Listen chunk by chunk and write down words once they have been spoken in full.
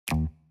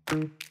Hi,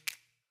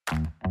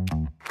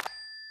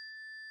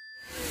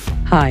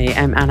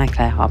 I'm Anna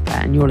Claire Harper,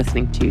 and you're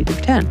listening to The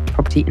Return,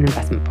 Property and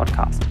Investment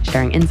Podcast,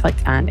 sharing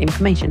insights and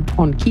information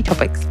on key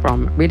topics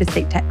from real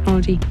estate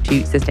technology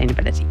to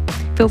sustainability.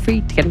 Feel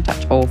free to get in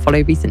touch or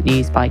follow recent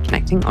news by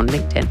connecting on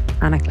LinkedIn.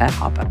 Anna Claire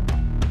Harper.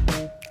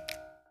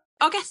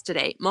 Our guest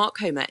today, Mark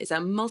Homer, is a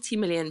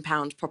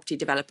multi-million-pound property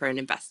developer and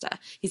investor.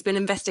 He's been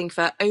investing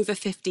for over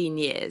 15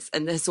 years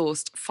and has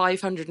sourced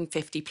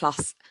 550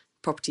 plus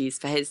properties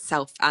for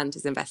himself and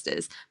his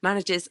investors,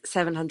 manages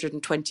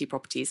 720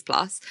 properties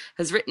plus,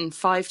 has written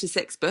 5 to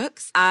 6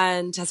 books,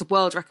 and has a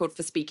world record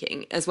for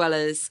speaking, as well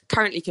as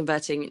currently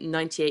converting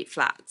 98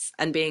 flats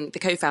and being the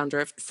co-founder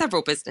of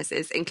several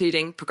businesses,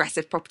 including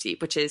Progressive Property,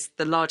 which is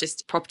the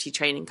largest property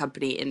training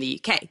company in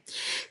the UK.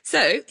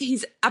 So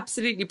he's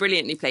absolutely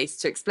brilliantly placed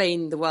to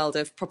explain the world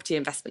of property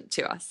investment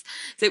to us.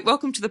 So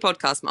welcome to the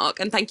podcast, Mark,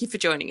 and thank you for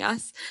joining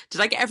us.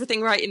 Did I get everything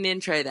right in the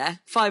intro there?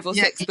 5 or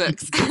 6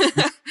 books?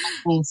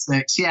 All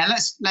 6. Yeah,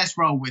 let's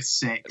roll with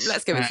 6.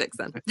 Let's go with 6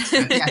 then.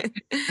 Yeah,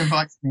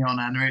 invite me on,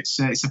 Anna. It's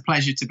a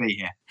pleasure to be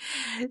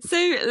here. So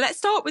let's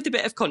start with a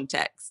bit of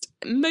context.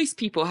 Most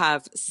people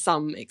have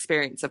some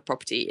experience of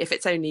property, if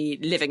it's only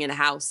living in a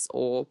house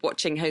or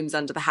watching Homes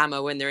Under the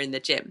Hammer when they're in the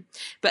gym.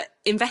 But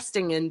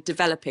investing and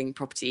developing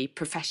property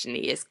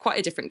professionally is quite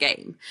a different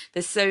game.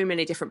 There's so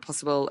many different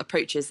possible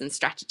approaches and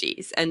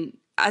strategies. And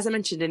as I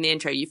mentioned in the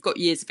intro, you've got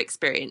years of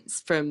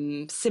experience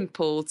from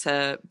simple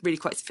to really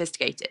quite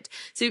sophisticated.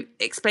 So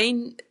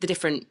explain the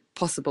different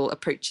possible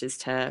approaches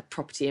to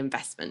property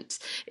investment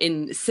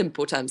in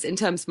simple terms, in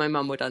terms my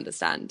mum would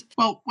understand.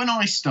 Well, when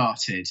I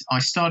started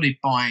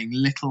buying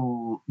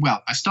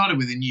I started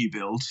with a new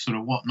build, sort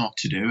of what not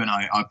to do, and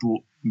I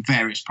bought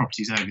various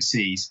properties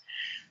overseas.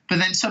 But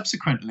then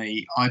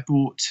subsequently, I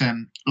bought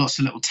lots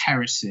of little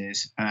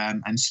terraces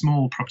and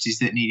small properties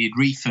that needed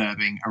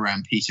refurbing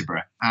around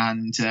Peterborough.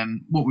 And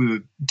what we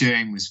were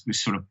doing was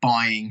sort of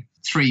buying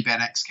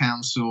 3-bed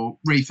ex-council,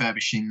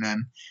 refurbishing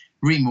them,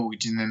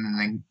 remortgaging them, and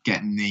then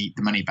getting the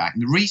money back.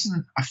 And the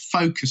reason I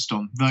focused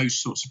on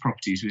those sorts of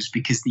properties was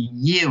because the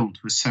yield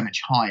was so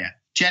much higher.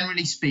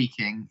 Generally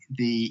speaking,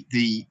 the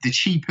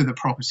cheaper the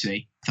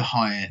property, the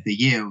higher the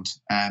yield.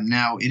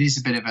 Now, it is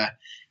a bit of a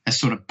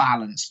sort of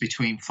balance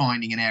between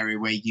finding an area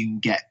where you can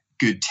get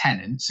good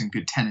tenants and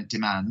good tenant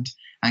demand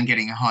and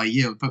getting a high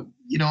yield. But,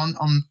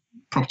 on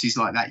properties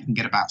like that, you can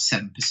get about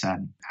 7%.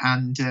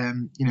 And,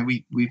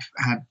 we've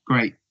had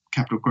great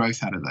capital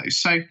growth out of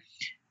those. So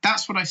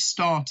that's what I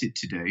started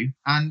to do.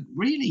 And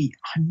really,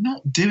 I'm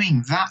not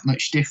doing that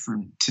much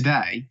different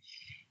today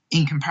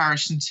in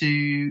comparison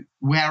to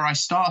where I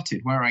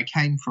started, where I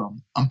came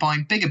from. I'm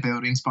buying bigger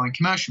buildings, buying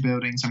commercial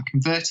buildings. I'm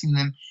converting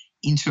them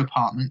into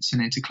apartments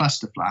and into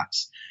cluster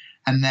flats.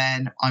 And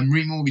then I'm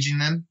remortgaging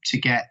them to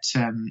get,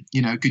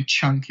 a good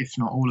chunk, if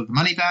not all of the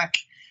money back.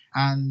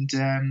 And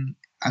then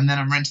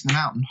I'm renting them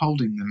out and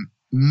holding them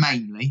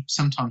mainly.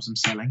 Sometimes I'm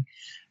selling.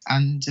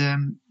 And,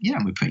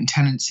 we're putting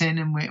tenants in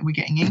and we're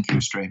getting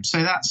income streams.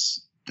 So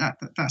that's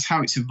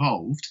how it's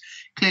evolved.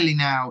 Clearly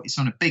now it's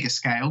on a bigger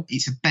scale.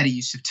 It's a better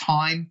use of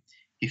time.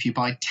 If you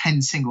buy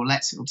 10 single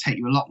lets, it'll take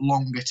you a lot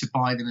longer to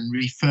buy them and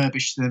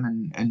refurbish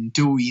them and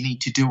do all you need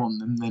to do on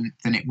them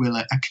than it will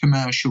a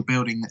commercial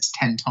building that's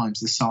 10 times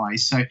the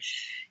size. So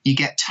you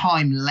get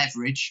time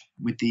leverage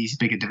with these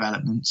bigger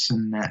developments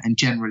and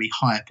generally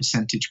higher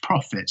percentage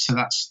profit. So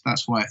that's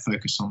why I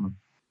focus on them.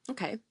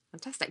 Okay.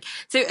 Fantastic.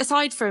 So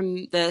aside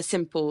from the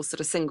simple sort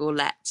of single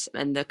let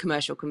and the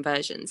commercial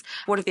conversions,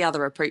 what are the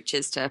other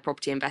approaches to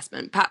property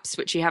investment, perhaps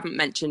which you haven't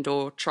mentioned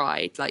or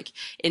tried, like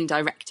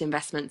indirect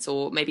investments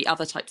or maybe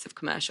other types of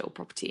commercial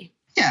property?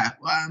 Yeah,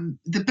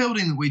 the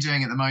building that we're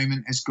doing at the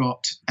moment has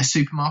got a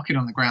supermarket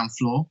on the ground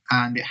floor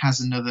and it has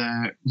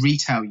another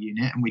retail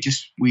unit, and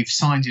we've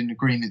signed an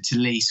agreement to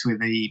lease with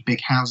a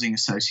big housing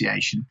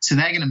association. So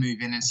they're going to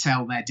move in and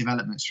sell their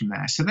developments from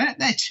there. So they're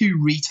 2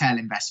 retail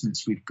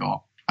investments we've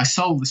got. I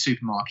sold the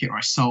supermarket, or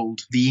I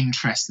sold the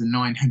interest, the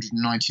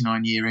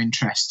 999-year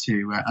interest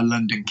to a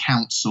London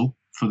council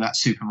for that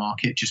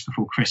supermarket just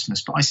before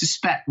Christmas. But I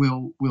suspect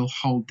we'll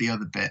hold the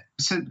other bit.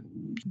 So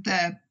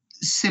they're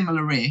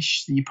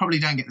similar-ish. You probably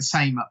don't get the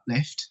same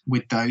uplift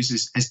with those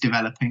as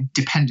developing,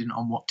 dependent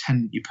on what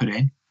tenant you put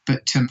in.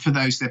 But for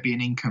those, there'd be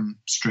an income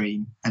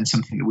stream and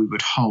something that we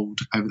would hold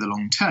over the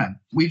long term.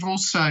 We've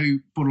also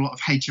bought a lot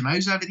of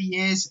HMOs over the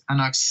years,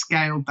 and I've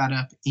scaled that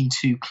up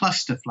into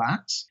cluster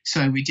flats.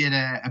 So we did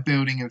a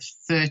building of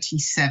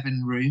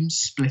 37 rooms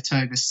split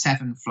over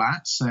 7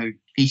 flats. So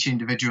each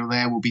individual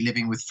there will be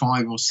living with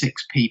 5 or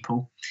 6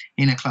 people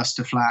in a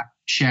cluster flat,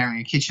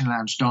 sharing a kitchen,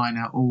 lounge,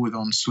 diner, all with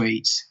en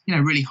suites,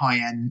 really high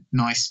end,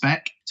 nice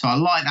spec. So I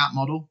like that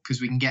model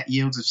because we can get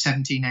yields of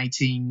 17,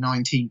 18,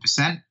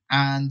 19%.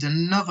 And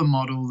another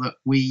model that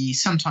we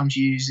sometimes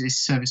use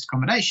is serviced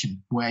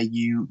accommodation, where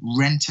you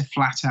rent a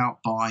flat out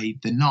by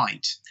the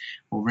night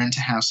or rent a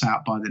house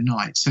out by the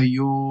night. So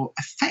you're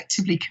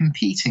effectively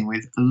competing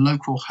with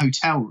local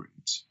hotel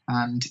rooms. yields.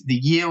 And the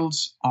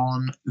yields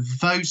on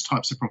those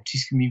types of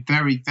properties can be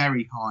very,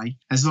 very high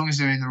as long as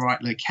they're in the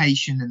right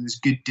location and there's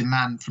good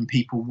demand from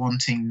people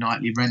wanting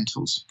nightly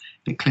rentals.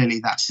 But clearly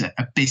that's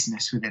a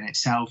business within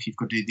itself. You've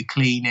got to do the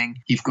cleaning.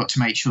 You've got to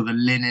make sure the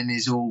linen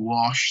is all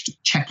washed,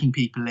 checking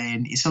people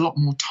in. It's a lot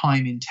more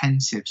time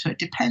intensive. So it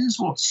depends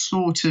what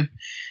sort of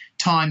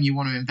time you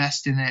want to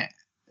invest in it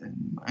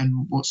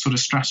and what sort of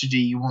strategy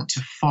you want to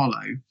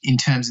follow in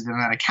terms of the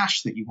amount of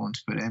cash that you want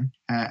to put in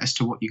as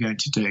to what you're going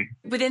to do.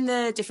 Within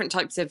the different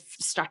types of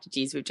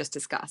strategies we've just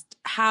discussed,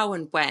 how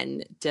and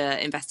when do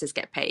investors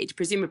get paid?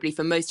 Presumably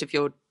for most of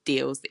your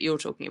deals that you're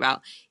talking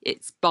about,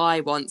 it's buy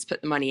once,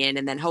 put the money in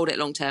and then hold it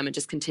long term and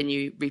just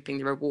continue reaping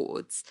the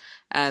rewards.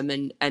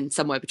 And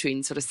somewhere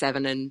between sort of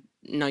 7 and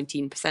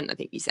 19%, I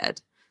think you said.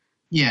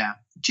 Yeah,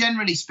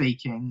 generally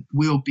speaking,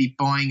 we'll be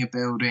buying a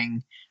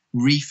building,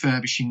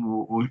 refurbishing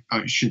or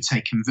I should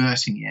say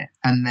converting it,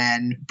 and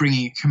then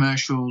bringing a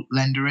commercial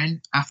lender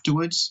in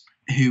afterwards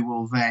who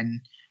will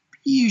then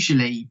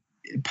usually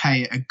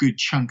pay a good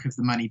chunk of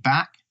the money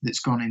back that's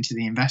gone into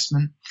the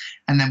investment,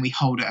 and then we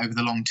hold it over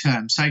the long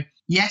term. So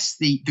yes,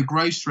 the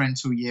gross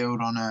rental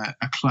yield on a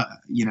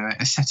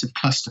set of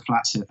cluster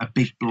flats, a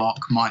big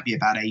block, might be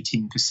about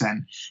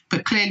 18%,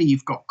 but clearly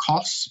you've got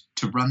costs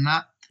to run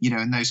that,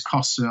 and those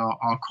costs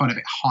are quite a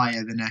bit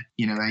higher than a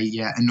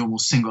normal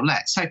single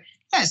let. So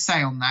let's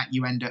say on that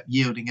you end up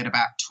yielding at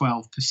about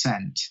 12%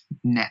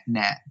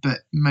 net, but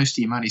most of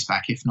your money's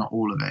back, if not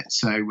all of it.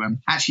 So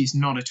actually it's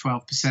not a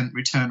 12%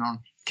 return on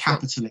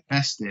capital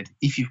invested.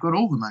 If you've got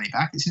all the money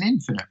back, it's an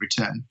infinite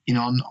return,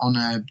 on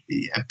a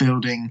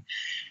building,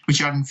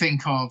 which I can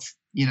think of,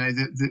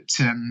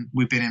 that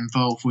we've been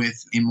involved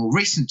with in more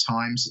recent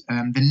times.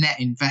 The net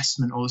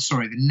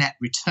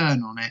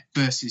return on it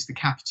versus the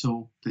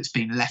capital that's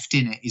been left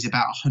in it is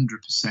about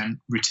 100%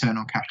 return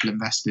on capital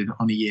invested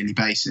on a yearly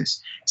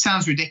basis.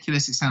 Sounds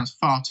ridiculous. It sounds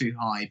far too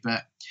high,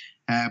 but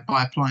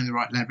by applying the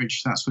right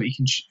leverage, that's what you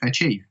can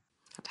achieve.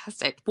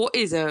 Fantastic. What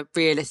is a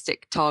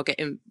realistic target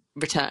in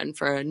return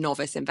for a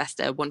novice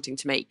investor wanting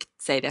to make,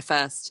 say, their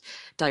first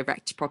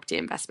direct property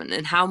investment?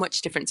 And how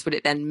much difference would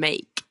it then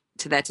make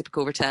to their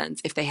typical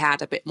returns if they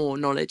had a bit more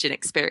knowledge and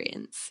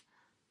experience?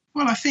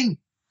 Well, I think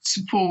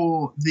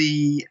for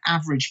the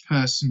average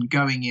person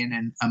going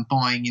in and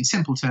buying, in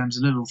simple terms,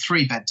 a little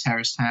 3-bed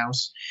terraced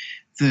house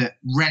that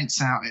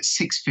rents out at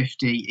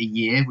 $650 a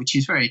year, which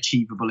is very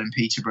achievable in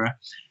Peterborough,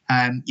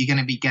 you're going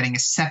to be getting a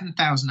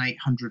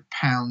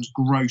 £7,800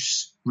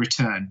 gross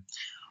return.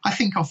 I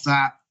think off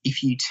that,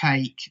 if you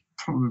take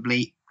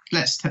probably,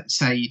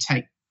 say you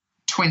take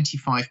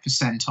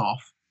 25%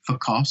 off for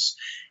costs,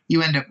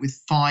 you end up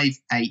with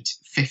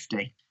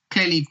 $5,850.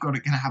 Clearly, you've got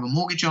to have a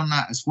mortgage on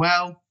that as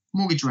well.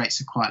 Mortgage rates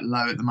are quite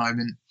low at the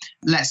moment.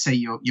 Let's say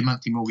your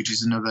monthly mortgage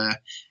is another,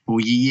 or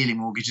your yearly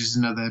mortgage is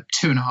another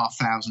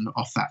 $2,500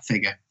 off that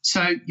figure.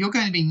 So you're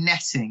going to be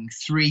netting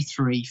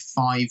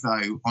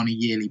 $3,350 on a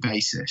yearly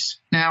basis.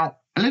 Now,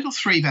 a little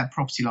 3-bed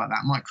property like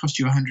that might cost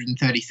you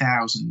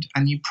 $130,000,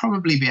 and you'd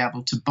probably be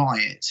able to buy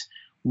it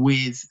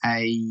with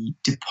a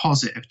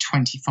deposit of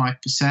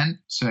 25%.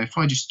 So if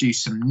I just do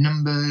some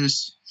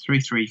numbers,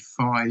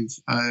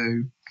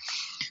 3,350.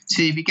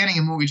 So you'd be getting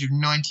a mortgage of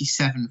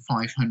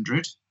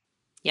 $97,500.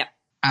 Yeah.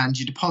 And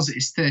your deposit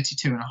is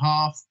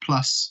 32.5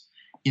 plus,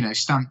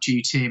 stamp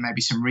duty,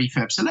 maybe some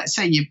refurb. So let's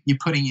say you're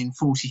putting in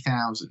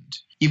 40,000.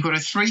 You've got a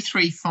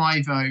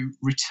 3,350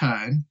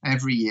 return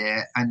every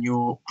year, and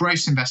your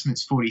gross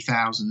investment's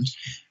 40,000.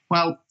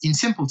 Well, in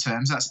simple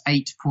terms, that's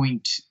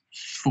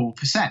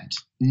 8.4%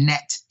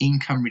 net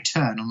income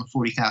return on the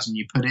 40,000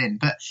 you put in.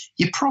 But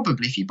you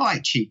probably, if you buy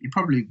it cheap, you're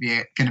probably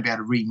going to be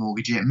able to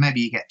remortgage it, and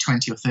maybe you get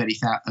 20 or 30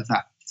 of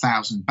that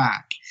thousand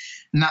back,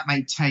 and that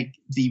may take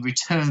the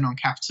return on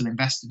capital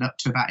invested up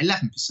to about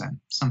 11%,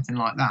 something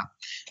like that.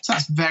 So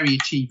that's very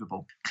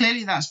achievable.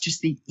 Clearly, that's just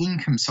the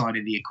income side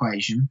of the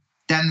equation.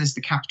 Then there's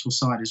the capital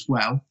side as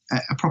well.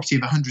 A property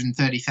of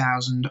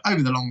 130,000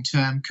 over the long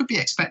term could be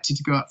expected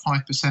to go up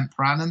 5%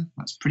 per annum.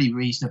 That's pretty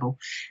reasonable,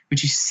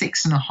 which is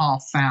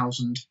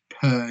 6,500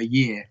 per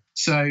year.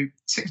 So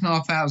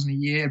 6,500 a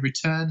year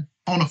return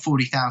on a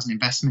 40,000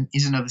 investment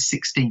is another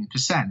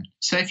 16%.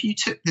 So if you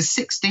took the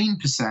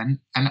 16%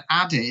 and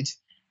added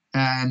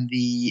I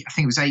think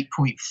it was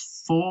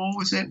 8.4,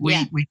 was it?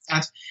 We're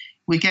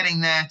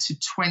getting there to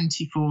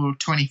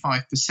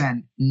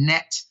 25%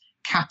 net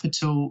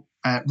capital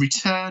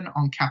return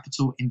on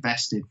capital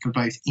invested for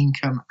both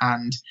income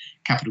and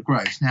capital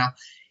growth. Now,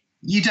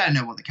 you don't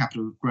know what the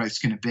capital growth is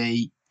going to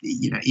be.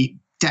 It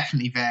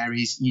definitely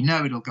varies.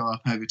 It'll go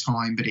up over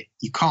time, but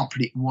you can't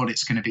predict what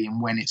it's going to be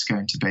and when it's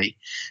going to be.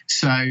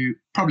 So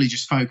probably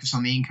just focus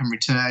on the income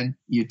return.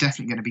 You're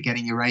definitely going to be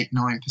getting your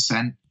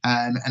 8-9%.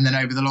 And then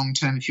over the long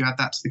term, if you add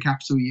that to the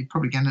capital, you're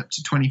probably getting up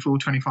to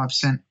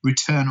 24-25%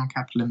 return on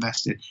capital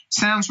invested.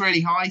 Sounds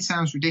really high,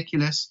 sounds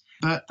ridiculous,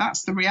 but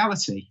that's the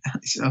reality.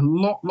 It's a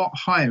lot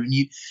higher. And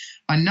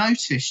I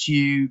noticed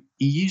you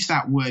used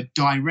that word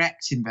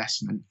direct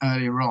investment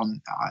earlier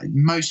on.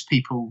 Most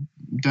people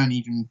don't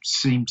even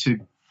seem to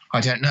I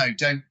don't know,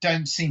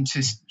 don't seem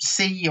to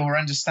see or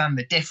understand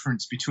the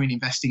difference between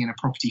investing in a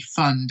property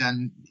fund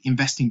and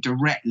investing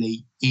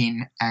directly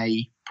in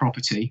a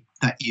property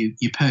that you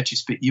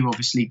purchase, but you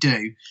obviously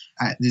do.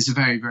 There's a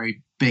very,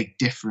 very big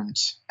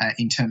difference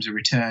in terms of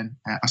return.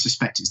 I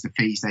suspect it's the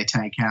fees they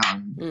take out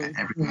and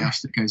everything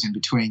else that goes in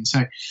between.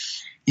 So,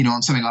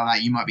 on something like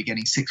that, you might be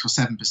getting 6 or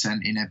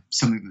 7% in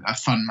something that a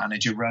fund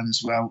manager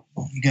runs. Well,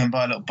 you go and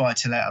buy a little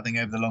buy-to-let, I think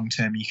over the long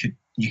term,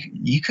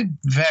 you could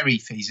very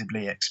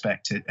feasibly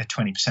expect a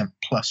 20%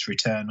 plus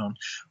return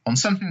on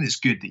something that's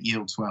good, that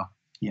yields well.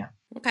 Yeah.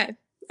 Okay.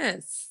 Yeah,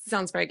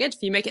 sounds very good.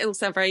 You make it all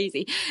sound very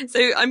easy.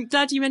 So I'm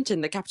glad you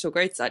mentioned the capital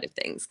growth side of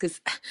things,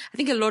 because I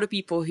think a lot of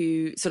people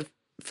who sort of,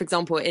 for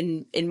example,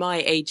 in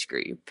my age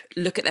group,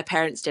 look at their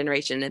parents'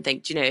 generation and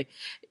think,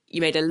 you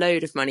made a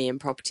load of money in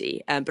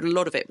property, but a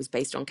lot of it was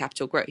based on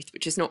capital growth,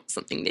 which is not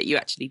something that you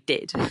actually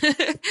did.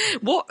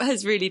 What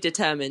has really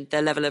determined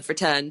the level of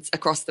returns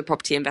across the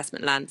property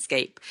investment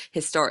landscape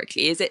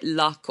historically? Is it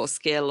luck or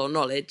skill or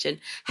knowledge? And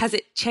has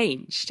it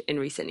changed in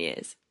recent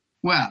years?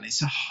 Well,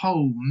 it's a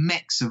whole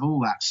mix of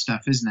all that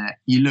stuff, isn't it?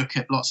 You look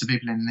at lots of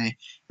people in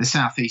the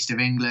southeast of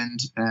England,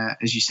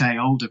 as you say,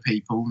 older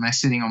people, and they're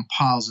sitting on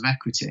piles of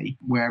equity,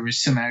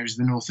 whereas some areas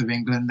of the north of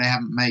England, they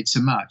haven't made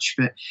so much.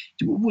 But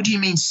what do you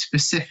mean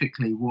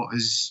specifically? What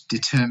has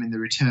determined the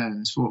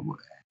returns?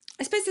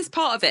 I suppose as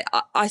part of it,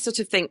 I sort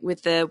of think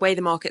with the way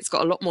the market's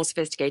got a lot more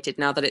sophisticated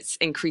now that it's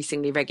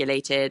increasingly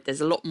regulated,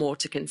 there's a lot more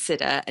to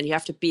consider, and you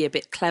have to be a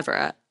bit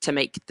cleverer to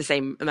make the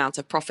same amount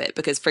of profit.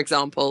 Because, for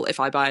example,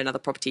 if I buy another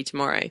property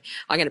tomorrow,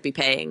 I'm going to be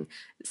paying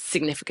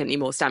significantly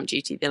more stamp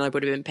duty than I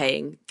would have been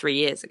paying 3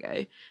 years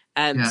ago.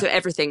 So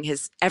everything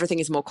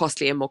is more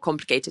costly and more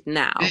complicated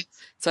now.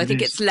 So I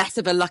think it's less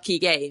of a lucky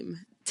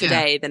game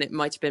today than it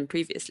might have been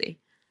previously.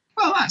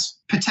 Well, that's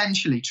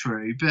potentially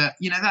true, but,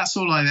 that's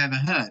all I've ever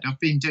heard. I've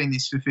been doing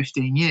this for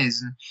 15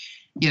 years and,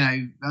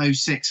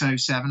 06,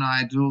 07, I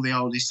had all the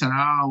oldies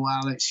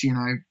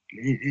telling,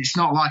 it's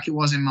not like it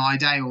was in my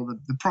day, or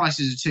the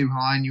prices are too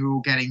high and you're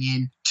all getting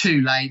in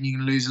too late and you're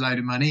going to lose a load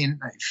of money. And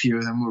a few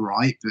of them were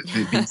right, but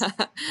they've been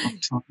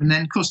And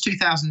then, of course,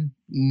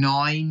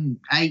 2009,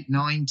 8,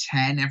 9,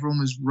 10, everyone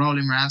was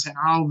rolling around saying,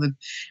 the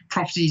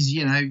property's,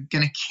 going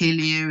to kill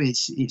you.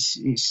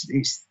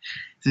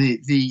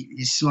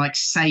 It's like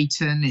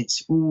Satan.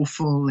 It's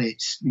awful.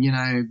 It's,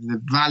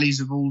 the values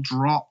have all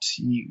dropped.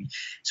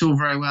 It's all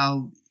very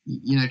well,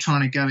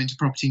 trying to go into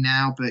property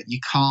now, but you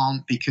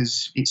can't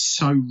because it's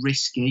so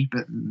risky.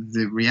 But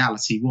the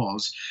reality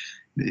was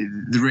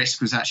the risk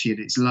was actually at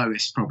its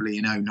lowest probably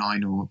in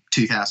 09 or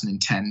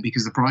 2010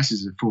 because the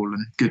prices had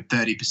fallen good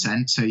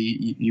 30%. So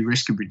your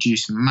risk had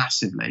reduced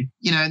massively,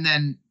 and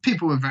then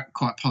people were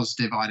quite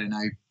positive,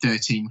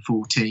 13,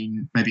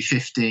 14, maybe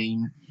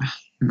 15,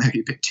 maybe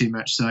a bit too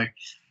much. So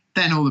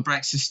then all the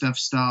Brexit stuff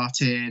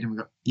started and we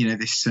got,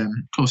 this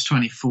clause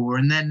 24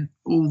 and then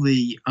all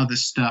the other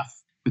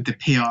stuff with the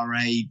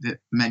PRA that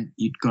meant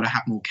you'd got to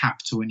have more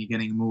capital when you're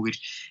getting a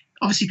mortgage.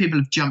 Obviously people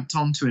have jumped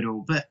onto it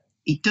all, but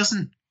it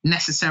doesn't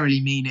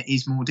necessarily mean it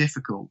is more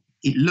difficult.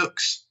 It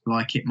looks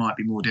like it might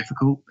be more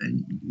difficult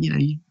and,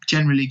 you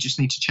generally just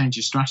need to change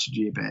your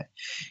strategy a bit.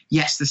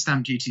 Yes, the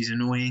stamp duty is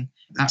annoying.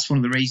 That's one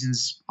of the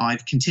reasons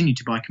I've continued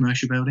to buy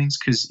commercial buildings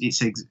because it's,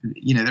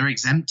 they're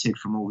exempted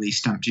from all these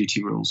stamp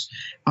duty rules.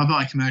 If I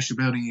buy a commercial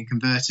building and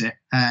convert it,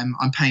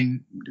 I'm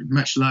paying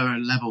much lower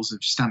levels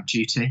of stamp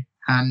duty.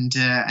 And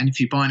if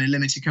you buy in a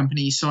limited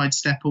company, you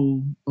sidestep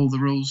all the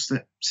rules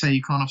that say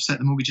you can't offset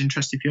the mortgage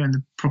interest if you own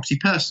the property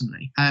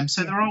personally.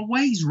 So there are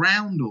ways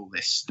round all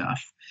this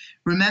stuff.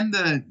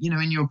 Remember,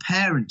 in your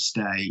parents'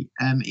 day,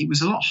 it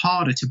was a lot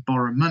harder to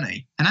borrow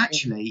money. And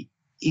actually,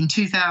 in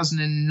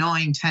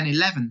 2009, 10,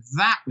 11,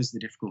 that was the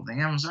difficult thing.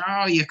 Everyone was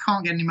like, you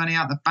can't get any money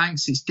out of the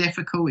banks. It's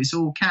difficult. It's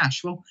all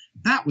cash. Well,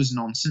 that was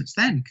nonsense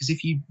then, because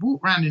if you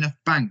walked around enough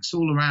banks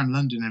all around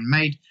London and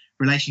made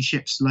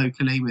relationships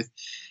locally with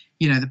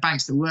the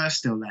banks that were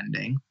still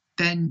lending,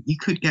 then you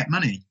could get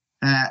money.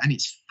 And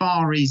it's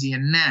far easier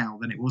now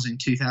than it was in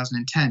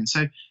 2010.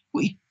 So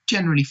what you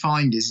generally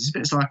find is it's a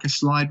bit like a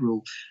slide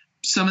rule.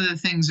 Some of the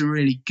things are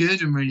really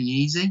good and really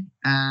easy,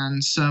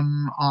 and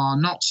some are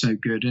not so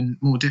good and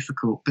more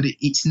difficult. But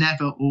it's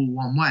never all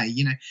one way.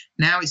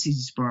 Now it's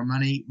easy to borrow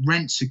money.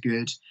 Rents are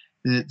good.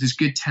 There's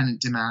good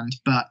tenant demand,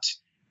 but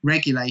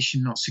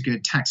regulation not so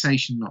good,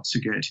 taxation not so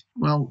good.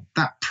 Well,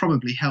 that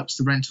probably helps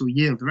the rental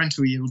yield. The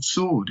rental yield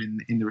soared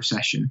in the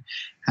recession.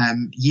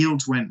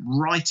 Yields went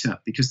right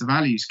up because the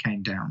values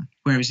came down.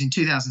 Whereas in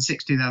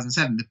 2006,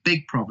 2007, the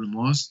big problem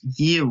was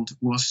yield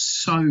was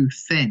so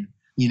thin.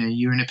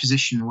 You're in a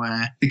position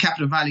where the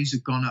capital values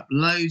had gone up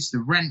loads, the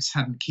rents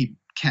hadn't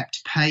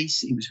kept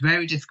pace. It was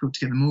very difficult to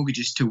get the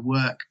mortgages to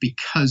work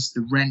because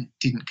the rent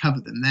didn't cover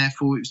them.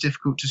 Therefore, it was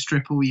difficult to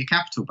strip all your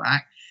capital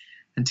back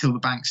until the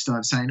banks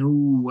started saying,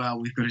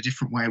 we've got a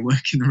different way of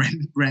working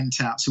the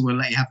rent out, so we'll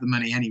let you have the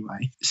money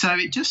anyway. So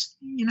it just,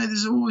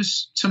 there's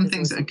always some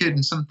things that are good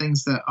and some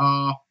things that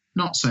are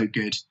not so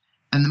good.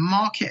 And the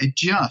market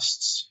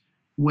adjusts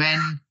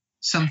when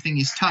something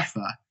is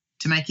tougher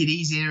to make it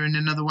easier in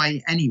another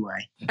way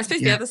anyway. I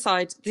suppose the other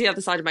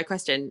side of my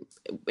question,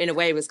 in a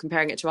way, was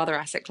comparing it to other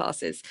asset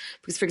classes.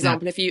 Because, for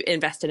example, if you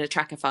invest in a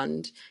tracker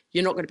fund,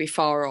 you're not going to be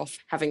far off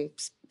having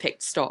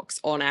picked stocks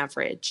on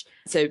average.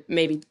 So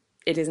maybe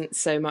it isn't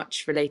so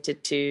much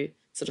related to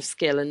sort of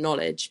skill and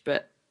knowledge,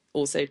 but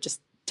also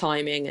just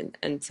timing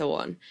and so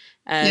on.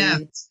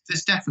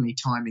 There's definitely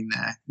timing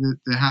there.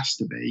 There has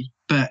to be.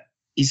 But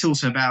it's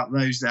also about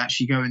those that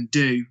actually go and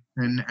do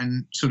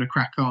and sort of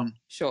crack on.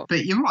 Sure.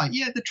 But you're right.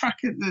 Yeah, the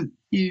tracker that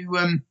you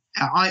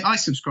I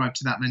subscribe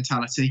to that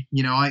mentality.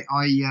 You know, I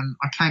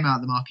came out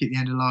of the market at the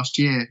end of last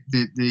year,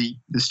 the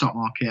stock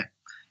market,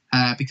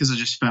 because I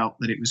just felt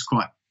that it was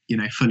quite, you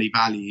know, fully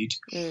valued.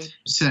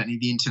 Certainly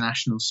the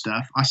international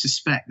stuff. I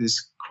suspect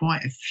there's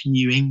quite a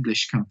few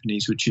English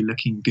companies which are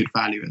looking good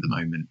value at the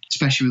moment,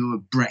 especially with all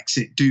the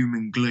Brexit doom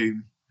and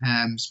gloom,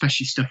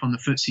 especially stuff on the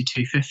FTSE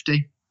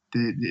 250.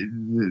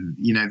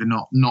 You know, they're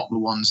not the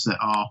ones that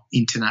are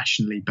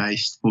internationally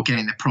based or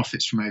getting their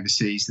profits from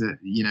overseas, that,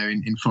 you know,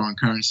 in foreign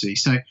currency.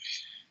 So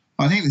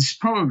I think there's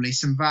probably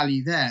some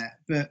value there,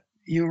 but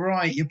you're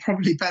right. You're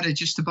probably better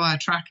just to buy a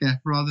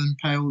tracker rather than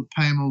pay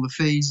them all the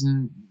fees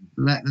and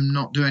let them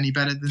not do any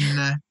better than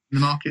the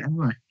market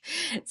anyway.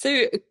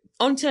 So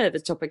onto the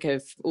topic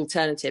of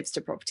alternatives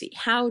to property,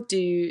 how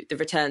do the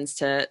returns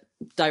to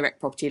direct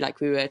property,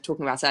 like we were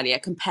talking about earlier,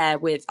 compare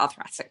with other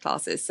asset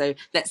classes? So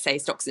let's say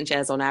stocks and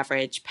shares on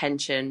average,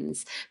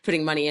 pensions,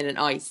 putting money in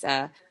an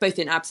ISA, both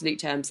in absolute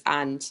terms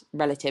and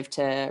relative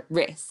to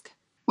risk.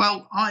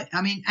 Well,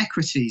 I mean,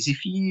 equities,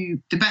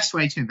 the best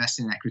way to invest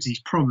in equities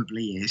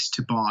probably is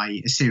to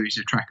buy a series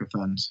of tracker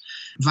funds.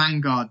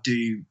 Vanguard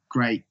do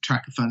great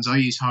tracker funds. I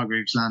use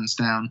Hargreaves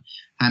Lansdown.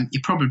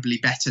 You're probably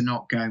better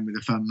not going with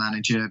a fund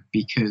manager,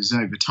 because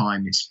over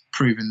time it's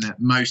proven that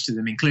most of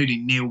them,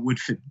 including Neil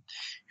Woodford,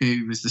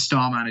 who was the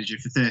star manager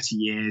for 30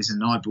 years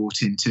and I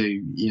bought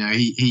into, you know,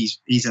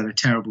 he's had a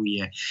terrible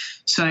year.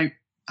 So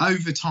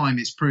over time,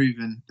 it's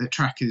proven that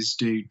trackers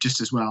do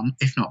just as well,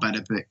 if not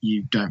better, but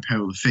you don't pay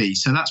all the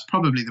fees. So that's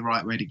probably the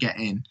right way to get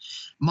in.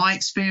 My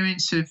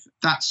experience of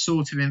that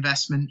sort of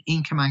investment,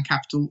 income and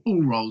capital,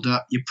 all rolled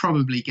up, you're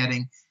probably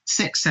getting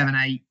 6, 7,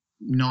 8,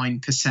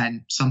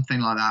 9%, something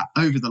like that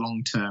over the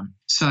long term.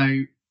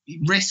 So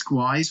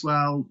risk-wise,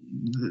 well,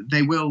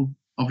 they will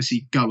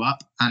obviously go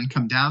up and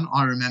come down.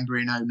 I remember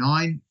in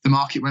 2009, the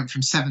market went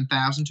from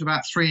 7,000 to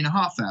about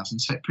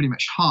 3,500, so it pretty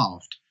much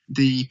halved.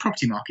 The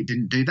property market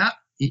didn't do that.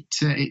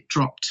 It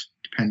dropped,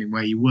 depending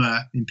where you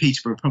were. In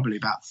Peterborough, probably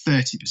about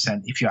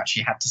 30% if you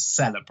actually had to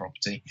sell a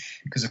property,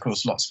 because, of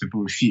course, lots of people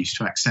refused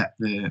to accept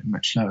the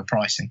much lower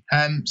pricing.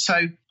 So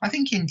I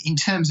think in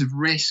terms of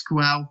risk,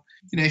 well,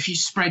 you know, if you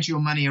spread your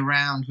money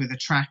around with a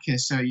tracker,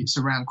 so it's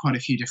around quite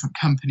a few different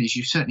companies,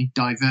 you've certainly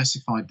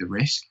diversified the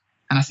risk.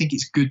 And I think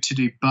it's good to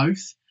do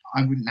both.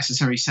 I wouldn't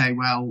necessarily say,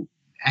 well,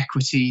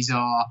 equities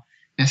are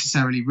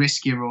necessarily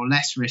riskier or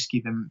less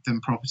risky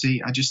than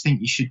property. I just think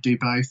you should do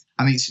both.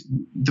 I think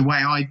the way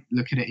I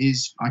look at it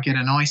is, I get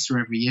an ISA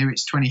every year.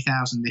 It's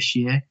 20,000 this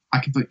year. I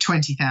can put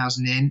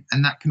 20,000 in,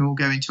 and that can all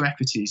go into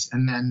equities.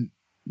 And then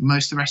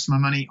most of the rest of my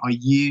money I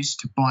use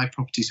to buy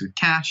properties with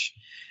cash,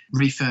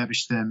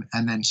 refurbish them,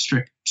 and then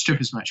strip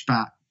as much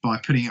back by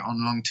putting it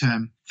on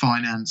long-term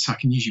finance. I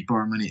can usually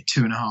borrow money at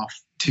 2.5,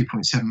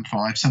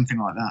 2.75, something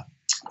like that,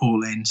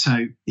 all in.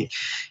 So,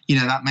 you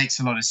know, that makes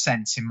a lot of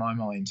sense in my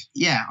mind.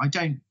 Yeah, I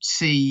don't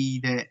see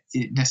that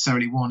it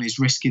necessarily one is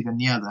riskier than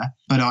the other,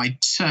 but I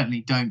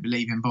certainly don't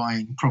believe in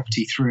buying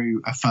property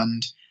through a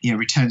fund. You know,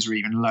 returns are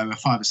even lower,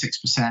 5 or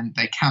 6%.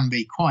 They can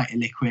be quite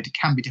illiquid. It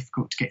can be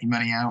difficult to get your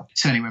money out.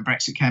 Certainly when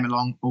Brexit came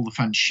along, all the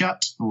funds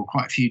shut, or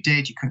quite a few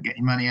did. You couldn't get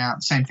your money out.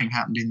 The same thing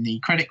happened in the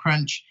credit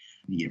crunch.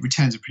 Yeah,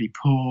 returns are pretty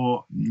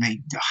poor.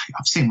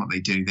 I've seen what they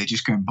do. They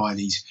just go and buy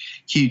these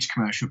huge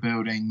commercial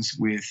buildings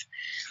with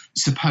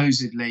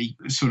supposedly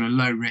sort of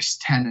low risk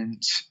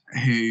tenants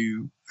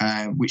who,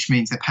 which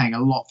means they're paying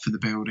a lot for the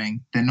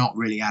building. They're not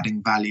really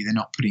adding value. They're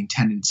not putting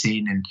tenants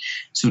in and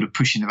sort of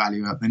pushing the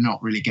value up. They're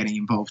not really getting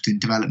involved in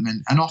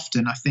development. And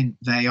often I think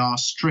they are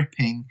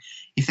stripping.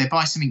 If they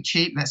buy something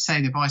cheap, let's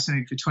say they buy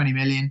something for 20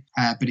 million,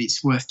 but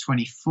it's worth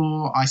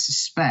 24, I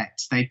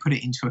suspect they put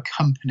it into a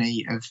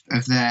company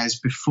of theirs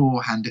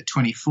beforehand at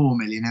 24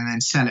 million and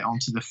then sell it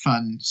onto the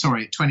fund,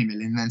 at 20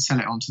 million, and then sell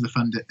it onto the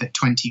fund at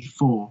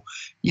 24.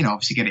 You know,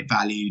 obviously get it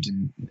valued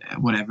and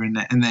whatever,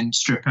 and then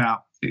strip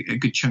out a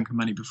good chunk of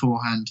money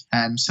beforehand.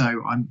 So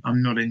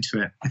I'm not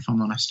into it, if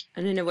I'm honest.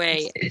 And in a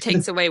way, it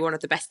takes away one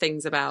of the best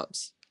things about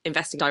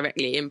investing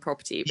directly in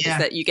property, is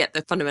that you get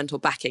the fundamental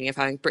backing of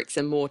having bricks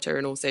and mortar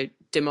and also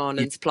demand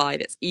and supply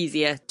that's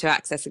easier to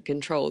access and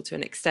control to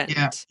an extent.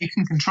 Yeah, you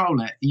can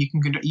control it. You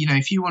can, you know,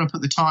 if you want to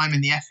put the time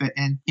and the effort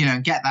in, you know,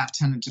 get that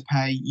tenant to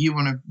pay, you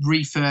want to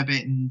refurb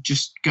it and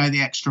just go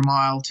the extra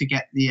mile to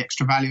get the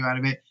extra value out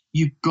of it,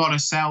 you've got to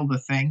sell the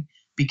thing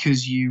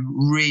because you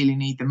really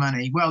need the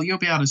money. Well, you'll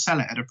be able to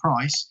sell it at a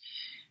price.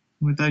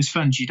 With those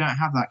funds, you don't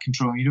have that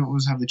control. You don't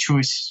always have the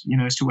choice, you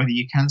know, as to whether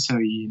you can sell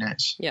your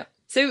units. Yeah.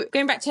 So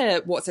going back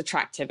to what's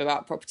attractive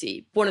about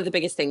property, one of the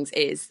biggest things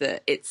is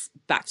that it's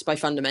backed by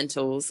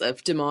fundamentals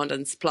of demand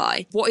and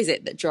supply. What is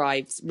it that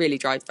really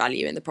drives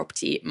value in the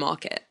property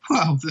market?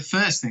 Well, the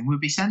first thing would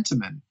be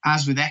sentiment.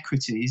 As with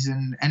equities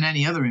and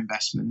any other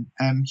investment,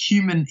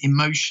 human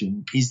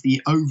emotion is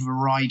the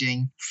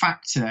overriding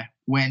factor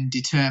when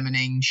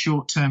determining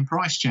short-term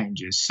price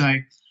changes. So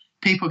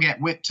people get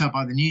whipped up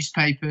by the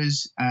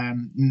newspapers,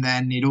 and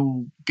then it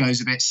all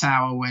goes a bit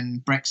sour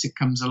when Brexit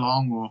comes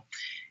along, or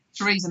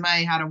Theresa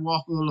May had a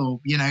wobble, or,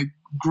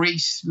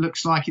 Greece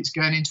looks like it's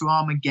going into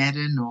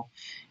Armageddon, or,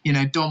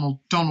 Donald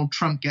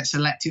Trump gets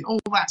elected. All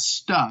that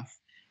stuff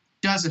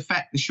does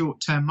affect the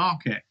short-term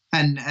market,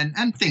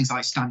 and things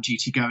like stamp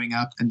duty going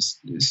up and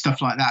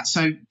stuff like that.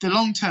 So the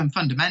long-term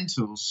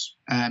fundamentals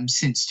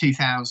since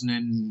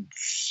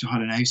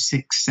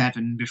 2006,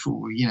 7,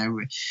 before,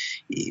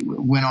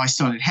 when I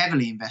started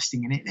heavily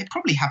investing in it, they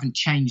probably haven't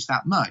changed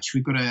that much.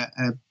 We've got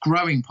a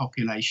growing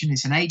population.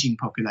 It's an aging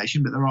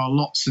population, but there are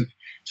lots of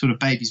sort of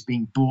babies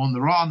being born.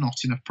 There are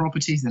not enough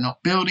properties. They're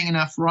not building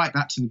enough. Right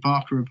back to the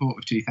Barker report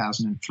of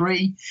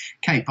 2003,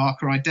 Kate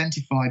Barker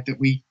identified that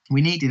we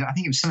needed, I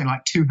think it was something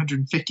like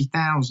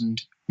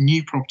 250,000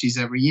 new properties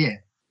every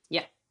year.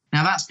 Yeah.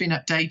 Now that's been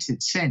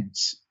updated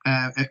since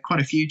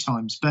quite a few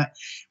times, but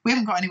we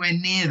haven't got anywhere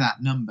near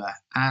that number.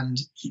 And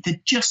there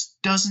just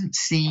doesn't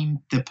seem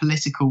the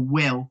political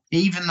will,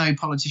 even though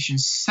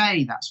politicians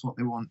say that's what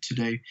they want to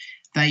do.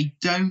 They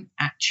don't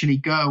actually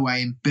go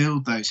away and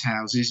build those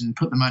houses and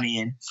put the money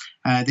in.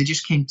 They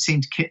just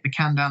seem to kick the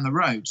can down the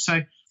road.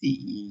 So,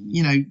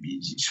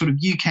 sort of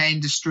UK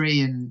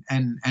industry and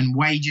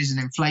wages and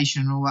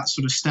inflation and all that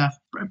sort of stuff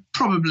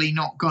probably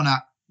not gone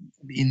up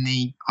in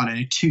the,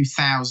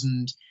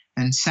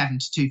 2007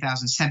 to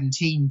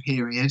 2017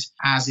 period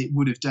as it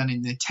would have done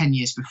in the 10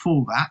 years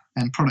before that.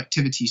 And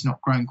productivity is not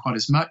grown quite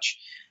as much,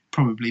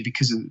 probably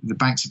because of the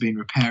banks have been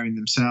repairing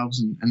themselves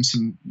and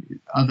some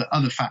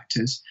other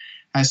factors.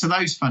 So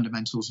those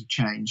fundamentals have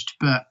changed,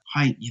 but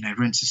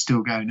rents are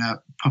still going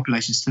up,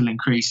 population's still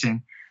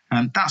increasing.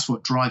 That's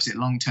what drives it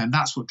long term.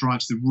 That's what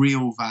drives the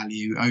real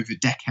value over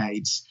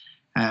decades,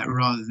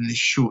 rather than this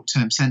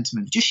short-term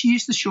sentiment. Just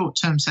use the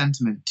short-term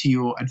sentiment to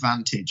your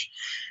advantage.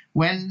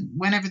 When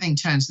everything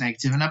turns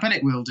negative, and I bet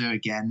it will do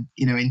again,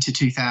 into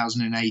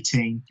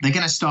 2018, they're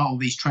going to start all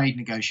these trade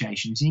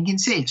negotiations, and you can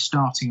see it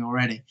starting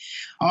already.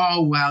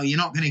 Oh, well, you're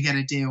not going to get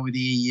a deal with the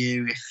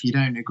EU if you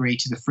don't agree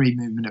to the free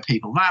movement of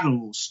people. That'll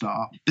all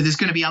start. But there's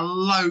going to be a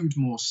load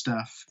more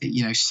stuff. They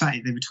were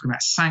talking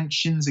about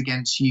sanctions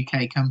against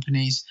UK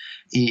companies.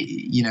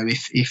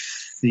 If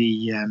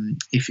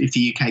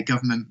the UK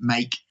government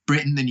make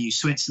Britain the new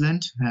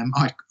Switzerland,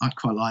 I'd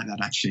quite like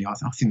that, actually. I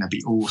think that'd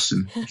be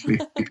awesome.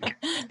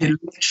 In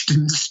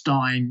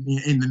Liechtenstein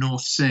in the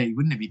North Sea,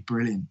 wouldn't it be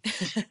brilliant?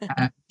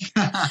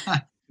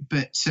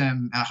 But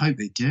I hope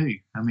they do.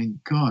 I mean,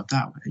 God,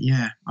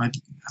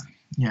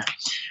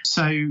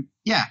 So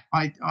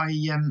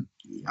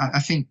I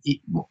think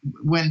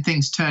when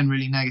things turn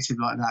really negative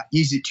like that,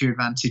 use it to your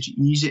advantage.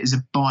 Use it as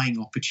a buying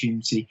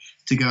opportunity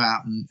to go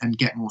out and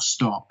get more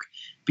stock,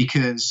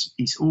 because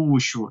it's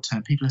always short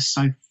term. People are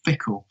so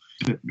fickle.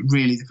 But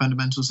really, the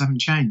fundamentals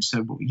haven't changed.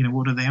 So,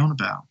 what are they on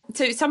about?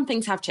 So some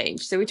things have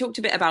changed. So we talked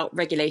a bit about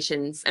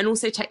regulations and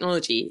also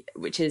technology,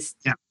 which has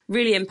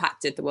really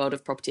impacted the world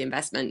of property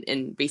investment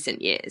in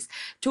recent years.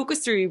 Talk us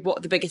through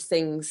what the biggest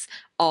things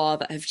are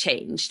that have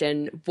changed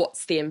and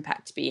what's the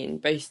impact been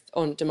both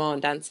on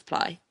demand and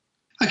supply.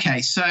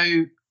 Okay,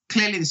 so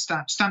clearly the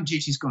stamp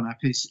duty's gone up.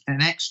 It's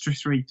an extra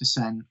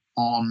 3%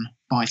 on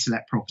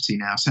buy-to-let property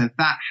now. So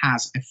that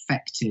has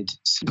affected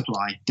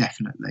supply,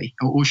 definitely.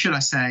 Or should I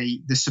say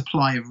the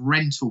supply of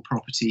rental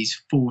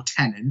properties for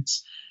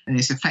tenants, and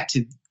it's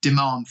affected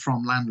demand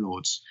from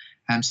landlords.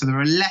 So there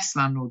are less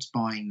landlords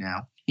buying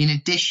now. In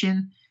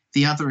addition,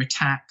 the other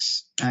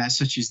attacks,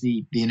 such as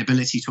the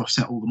inability to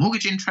offset all the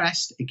mortgage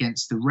interest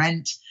against the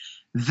rent,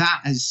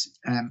 that has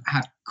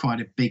had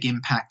quite a big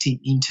impact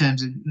in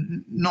terms of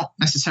not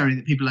necessarily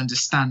that people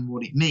understand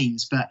what it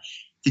means, but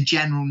the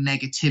general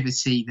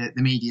negativity that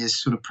the media is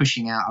sort of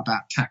pushing out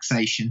about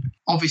taxation.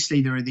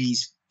 Obviously, there are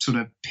these sort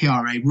of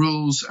PRA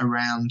rules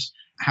around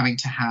having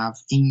to have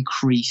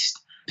increased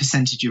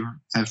percentage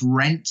of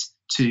rent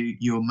to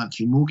your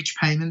monthly mortgage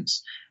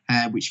payments,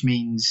 which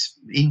means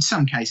in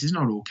some cases,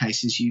 not all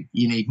cases, you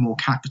need more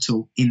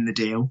capital in the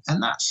deal.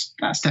 And that's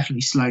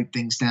definitely slowed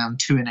things down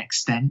to an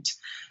extent.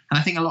 And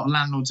I think a lot of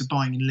landlords are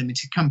buying in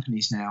limited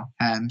companies now.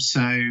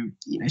 So,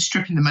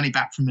 stripping the money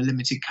back from a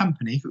limited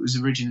company, if it was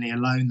originally a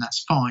loan,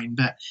 that's fine.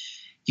 But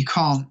you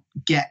can't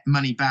get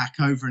money back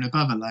over and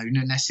above a loan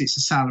unless it's a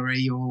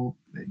salary or,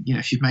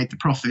 if you've made the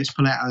profits,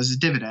 pull it out as a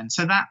dividend.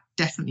 So that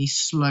definitely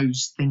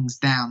slows things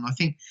down. I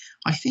think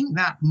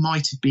that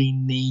might have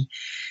been the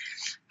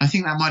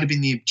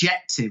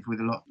objective with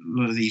a lot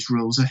of these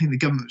rules. I think the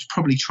government was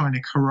probably trying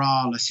to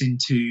corral us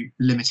into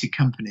limited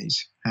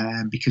companies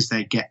because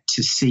they get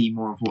to see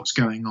more of what's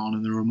going on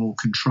and there are more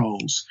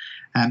controls.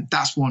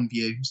 That's one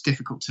view. It's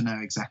difficult to know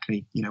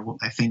exactly, what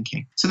they're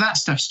thinking. So that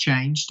stuff's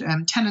changed.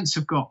 Tenants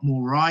have got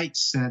more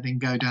rights. then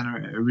go down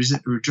a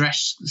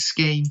redress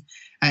scheme.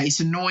 It's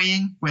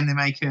annoying when they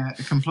make a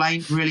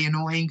complaint, really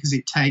annoying, because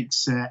it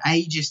takes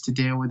ages to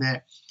deal with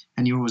it,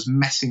 and you're always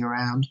messing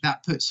around.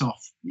 That puts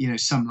off,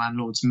 some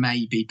landlords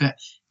maybe, but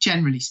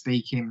generally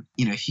speaking,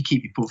 if you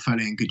keep your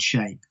portfolio in good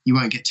shape, you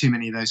won't get too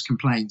many of those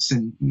complaints,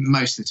 and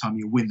most of the time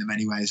you'll win them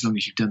anyway, as long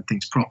as you've done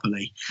things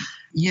properly.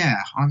 Yeah,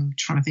 I'm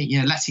trying to think.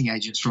 Yeah, letting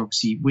agents are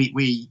obviously,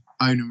 we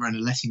own and run a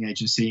letting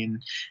agency,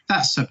 and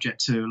that's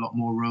subject to a lot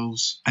more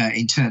rules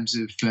in terms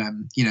of,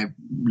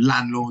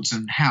 landlords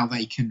and how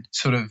they can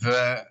sort of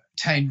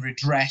obtain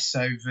redress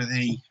over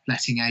the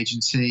letting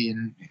agency.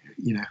 And,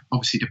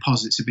 obviously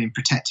deposits have been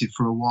protected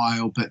for a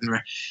while, but there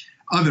are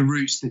other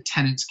routes that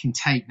tenants can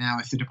take now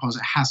if the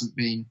deposit hasn't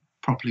been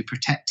properly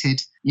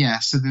protected. Yeah,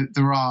 so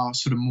there are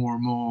sort of more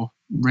and more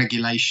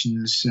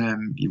regulations.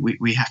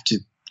 We have to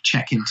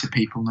check into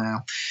people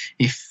now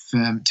if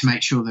to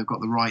make sure they've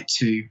got the right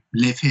to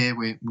live here.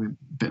 We're a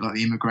bit like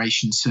the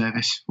immigration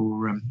service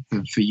for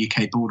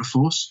UK Border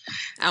Force.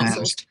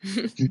 Outsourced.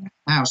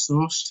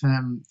 Outsourced.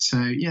 So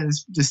yeah,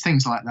 there's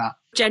things like that.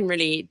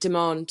 Generally,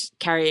 demand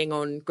carrying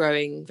on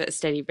growing at a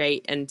steady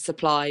rate, and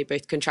supply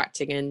both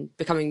contracting and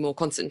becoming more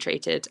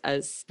concentrated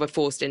as we're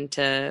forced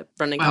into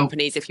running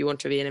companies if you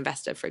want to be an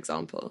investor, for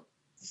example.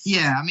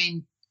 Yeah, I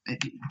mean,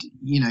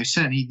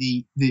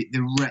 certainly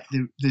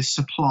the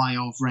supply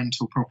of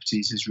rental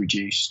properties has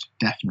reduced,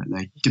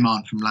 definitely.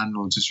 Demand from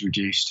landlords has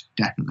reduced,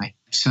 definitely.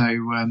 So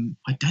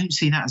I don't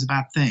see that as a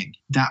bad thing.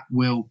 That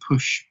will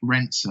push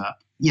rents up.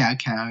 Yeah,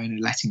 okay, I own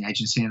a letting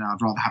agency and I'd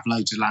rather have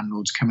loads of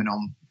landlords coming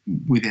on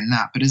within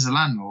that. But as a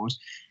landlord,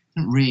 it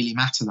doesn't really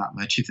matter that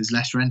much if there's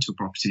less rental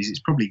properties.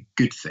 It's probably a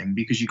good thing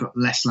because you've got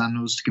less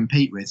landlords to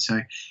compete with. So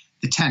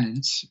the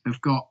tenants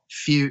have got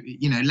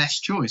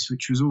less choice,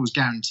 which was always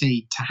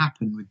guaranteed to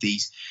happen with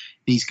these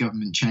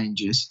government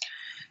changes.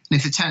 And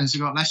if the tenants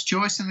have got less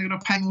choice, then they've got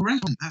to pay more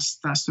rent.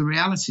 That's the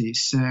reality.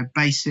 It's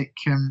basic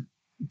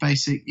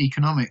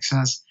economics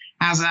as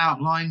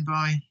outlined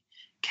by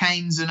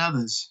Keynes and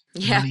others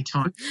many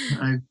times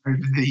over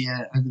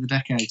the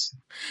decades.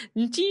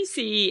 Do you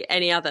see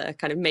any other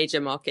kind of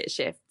major market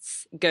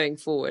shifts going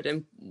forward,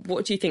 and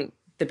what do you think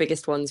the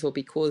biggest ones will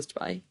be caused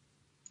by?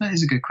 That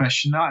is a good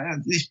question.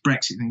 This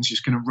Brexit thing's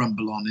just going to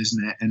rumble on,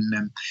 isn't it?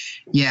 And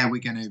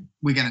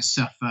we're going to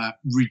suffer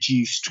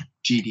reduced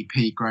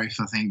GDP growth,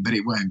 I think, but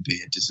it won't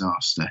be a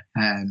disaster.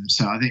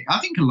 So I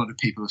think a lot of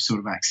people have sort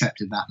of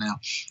accepted that now.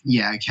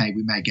 Yeah, okay,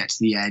 we may get to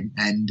the end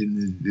and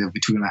they'll be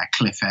talking about a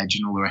cliff edge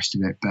and all the rest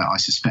of it, but I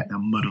suspect they'll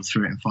muddle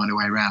through it and find a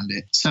way around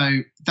it.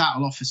 So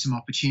that'll offer some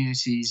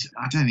opportunities.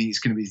 I don't think it's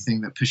going to be the thing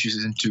that pushes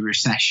us into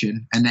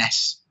recession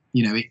unless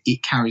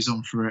it carries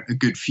on for a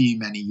good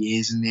many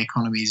years and the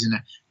economy is in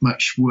a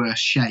much worse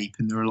shape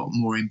and there are a lot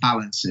more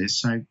imbalances.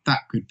 So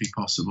that could be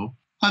possible.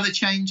 Other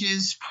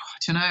changes, I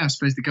don't know, I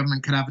suppose the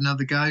government could have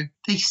another go.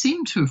 They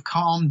seem to have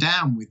calmed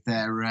down with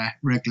their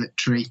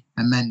regulatory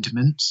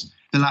amendments.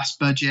 The last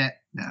budget,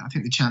 I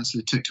think the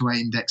Chancellor took away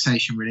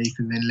indexation relief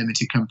within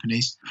limited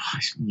companies.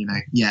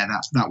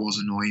 That was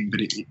annoying,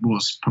 but it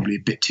was probably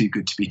a bit too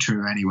good to be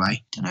true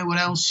anyway. Don't know what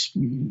else.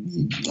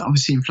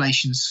 Obviously,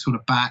 inflation's sort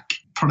of back.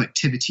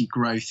 Productivity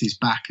growth is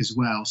back as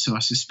well. So I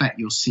suspect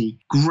you'll see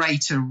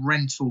greater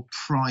rental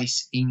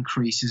price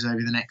increases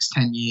over the next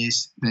 10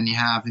 years than you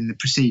have in the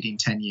preceding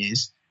 10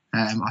 years.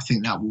 I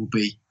think that will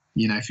be,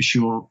 for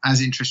sure,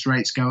 as interest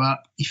rates go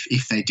up,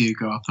 if they do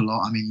go up a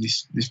lot. I mean,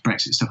 this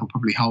Brexit stuff will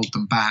probably hold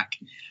them back.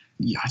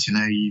 I don't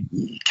know,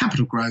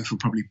 capital growth will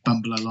probably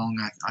bumble along.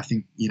 I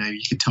think, you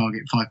could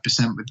target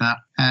 5% with that.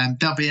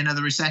 There'll be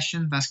another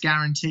recession, that's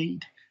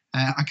guaranteed.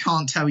 I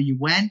can't tell you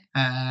when,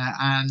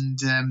 and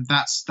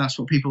that's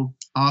what people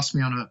ask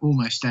me on an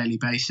almost daily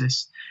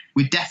basis.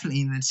 We're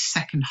definitely in the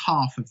second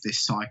half of this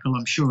cycle,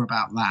 I'm sure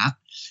about that.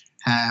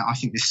 I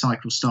think this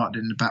cycle started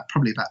in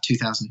probably about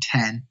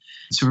 2010.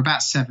 So we're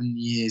about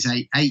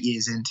 8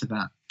 years into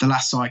that. The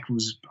last cycle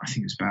was, I think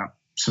it was about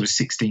sort of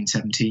 16,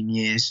 17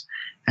 years.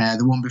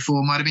 The one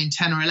before might have been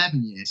 10 or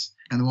 11 years.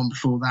 And the one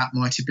before that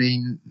might have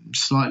been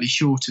slightly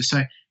shorter.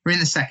 So we're in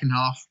the second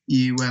half.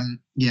 You can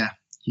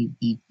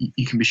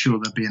be sure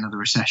there'll be another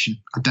recession.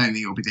 I don't think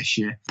it'll be this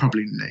year.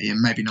 Probably,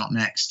 maybe not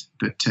next,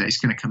 but it's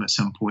going to come at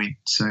some point.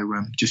 So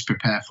just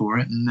prepare for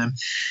it and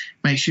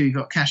make sure you've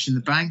got cash in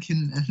the bank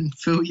and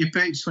fill your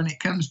boots when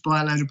it comes.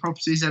 Buy a load of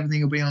properties,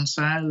 everything will be on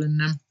sale,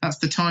 and that's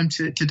the time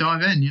to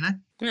dive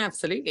in,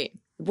 Absolutely.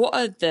 What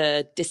are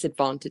the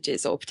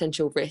disadvantages or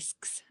potential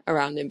risks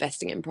around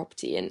investing in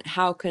property, and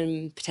how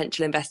can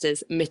potential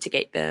investors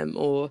mitigate them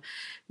or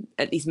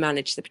at least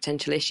manage the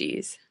potential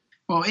issues?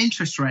 Well,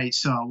 interest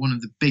rates are one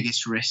of the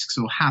biggest risks,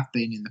 or have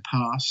been in the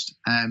past.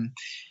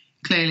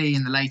 Clearly,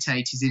 in the late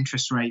 80s,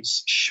 interest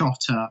rates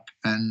shot up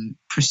and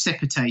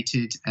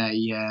precipitated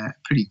a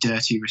pretty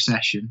dirty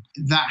recession.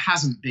 That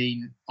hasn't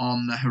been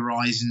on the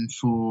horizon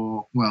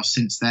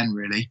since then,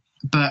 really,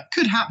 but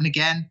could happen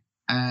again.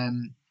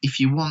 If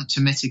you want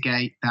to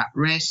mitigate that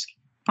risk,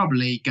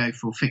 probably go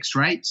for fixed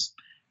rates.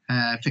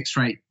 Fixed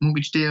rate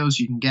mortgage deals,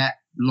 you can get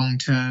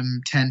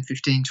long-term 10,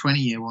 15,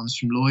 20-year ones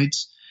from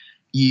Lloyds.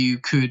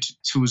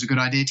 it's always a good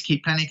idea to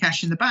keep plenty of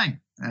cash in the bank.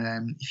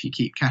 If you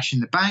keep cash in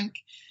the bank,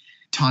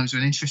 times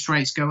when interest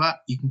rates go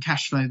up, you can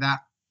cash flow that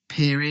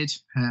period.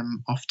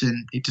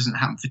 Often it doesn't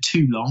happen for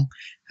too long,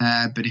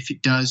 but if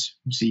it does,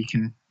 so you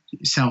can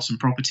sell some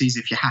properties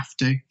if you have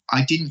to.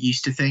 I didn't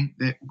used to think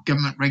that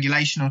government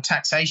regulation or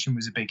taxation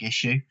was a big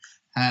issue,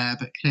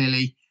 but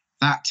clearly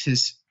that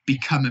has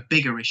become a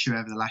bigger issue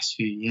over the last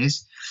few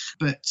years.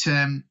 But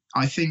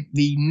I think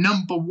the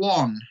number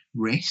one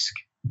risk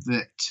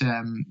that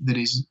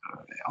is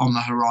on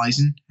the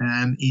horizon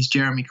is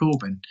Jeremy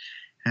Corbyn.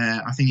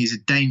 I think he's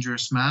a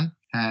dangerous man.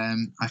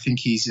 I think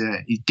he's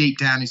deep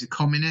down he's a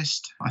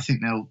communist. I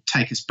think they'll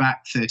take us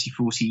back 30,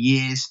 40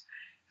 years.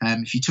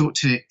 If you talk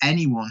to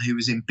anyone who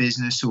was in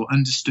business or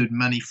understood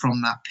money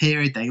from that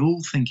period, they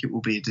all think it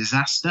will be a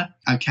disaster.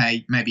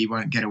 Okay, maybe he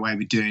won't get away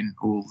with doing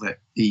all that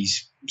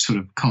he's sort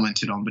of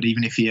commented on, but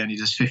even if he only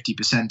does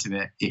 50% of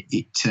it,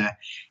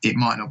 it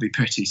might not be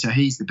pretty. So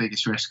he's the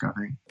biggest risk, I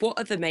think. What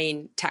are the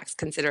main tax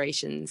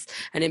considerations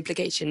and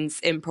implications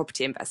in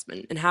property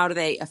investment, and how do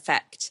they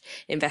affect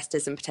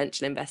investors and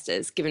potential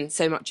investors, given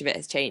so much of it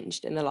has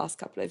changed in the last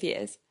couple of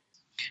years?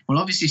 Well,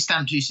 obviously,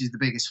 stamp duty is the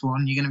biggest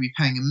one. You're going to be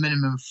paying a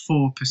minimum of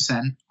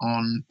 4%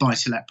 on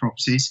buy-to-let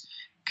properties,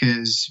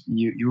 because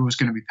you're always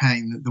going to be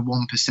paying the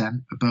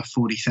 1% above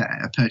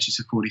a purchase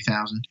of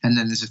 40,000, and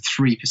then there's a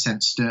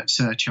 3%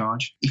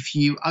 surcharge. If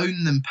you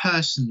own them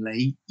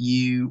personally,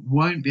 you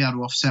won't be able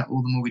to offset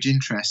all the mortgage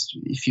interest.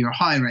 If you're a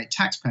higher rate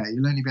taxpayer,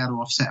 you'll only be able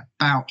to offset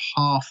about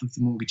half of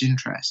the mortgage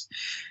interest.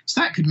 So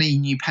that could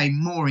mean you pay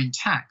more in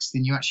tax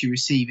than you actually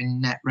receive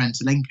in net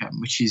rental income,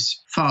 which is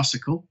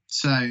farcical.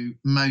 So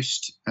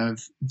most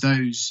of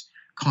those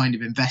kind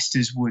of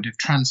investors would have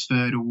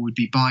transferred or would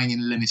be buying in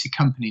a limited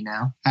company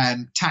now.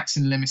 Tax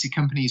in a limited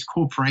company is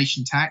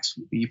corporation tax.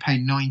 You pay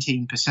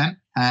 19%,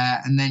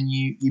 and then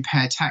you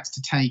pay a tax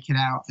to take it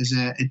out as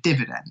a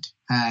dividend.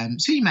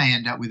 So you may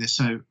end up with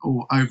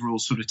overall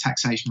sort of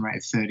taxation rate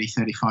of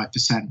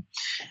 30-35%.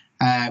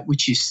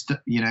 Which is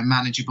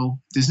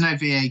manageable. There's no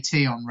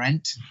VAT on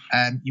rent.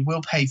 You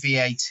will pay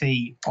VAT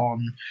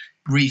on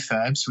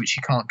refurbs, which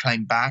you can't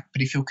claim back.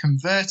 But if you're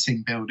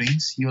converting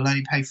buildings, you'll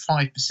only pay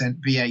 5%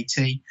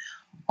 VAT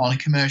on a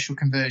commercial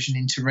conversion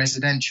into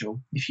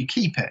residential if you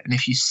keep it. And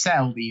if you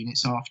sell the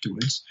units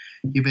afterwards,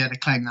 you'll be able to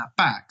claim that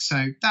back.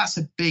 So that's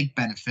a big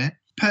benefit.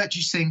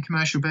 Purchasing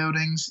commercial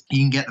buildings, you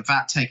can get the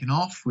VAT taken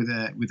off with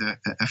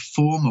a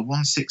form, a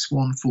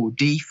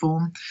 1614D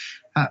form.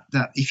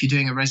 That if you're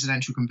doing a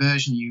residential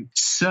conversion, you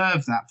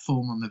serve that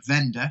form on the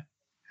vendor.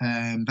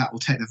 That will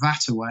take the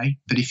VAT away.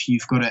 But if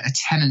you've got a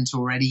tenant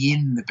already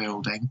in the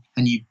building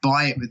and you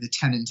buy it with the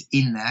tenant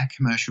in their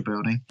commercial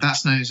building,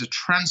 that's known as a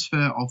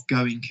transfer of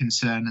going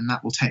concern, and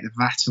that will take the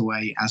VAT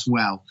away as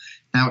well.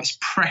 Now, it's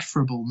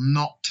preferable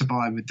not to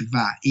buy with the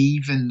VAT,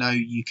 even though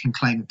you can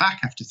claim it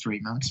back after 3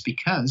 months,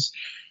 because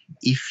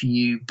if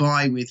you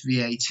buy with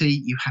VAT,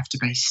 you have to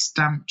pay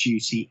stamp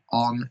duty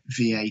on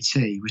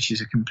VAT, which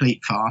is a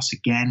complete farce.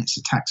 Again, it's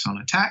a tax on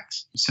a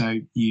tax. So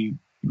you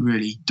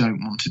really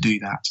don't want to do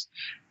that.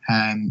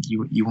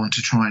 You want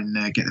to try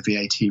and get the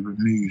VAT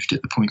removed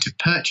at the point of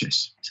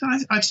purchase. So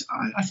I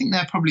think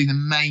they're probably the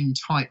main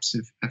types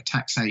of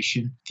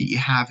taxation that you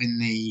have in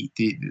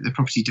the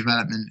property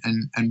development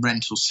and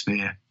rental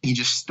sphere. You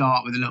just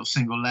start with a little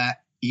single let,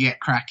 you get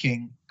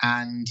cracking,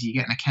 and you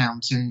get an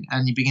accountant,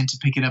 and you begin to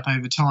pick it up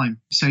over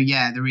time. So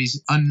yeah, there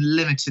is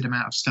unlimited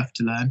amount of stuff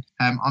to learn.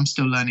 I'm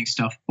still learning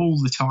stuff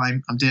all the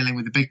time. I'm dealing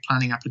with a big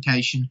planning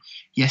application.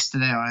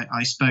 Yesterday,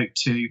 I spoke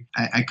to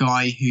a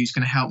guy who's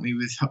going to help me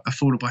with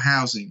affordable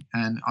housing,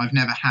 and I've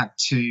never had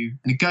to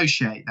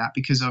negotiate that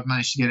because I've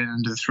managed to get it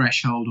under the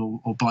threshold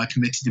or buy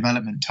permitted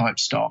development type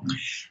stock.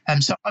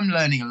 So I'm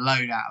learning a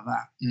load out of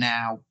that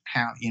now.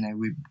 How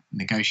we're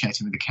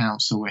negotiating with the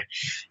council, we're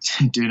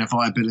doing a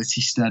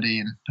viability study,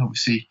 and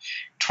obviously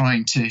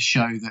trying to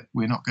show that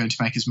we're not going to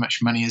make as much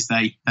money as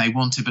they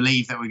want to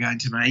believe that we're going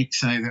to make,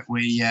 so that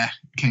we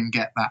can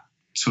get that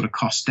sort of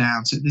cost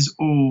down. So there's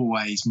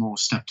always more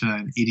stuff to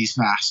learn. It is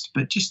vast,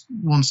 but just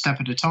one step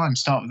at a time.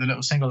 Start with a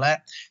little single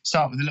let,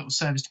 start with a little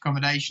serviced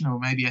accommodation, or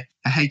maybe a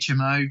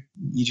HMO.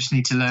 You just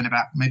need to learn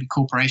about maybe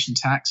corporation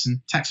tax and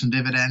tax on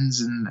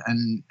dividends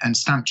and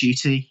stamp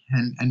duty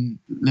and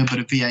a little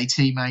bit of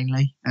VAT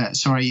mainly,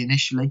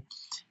 initially.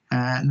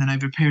 And then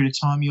over a period of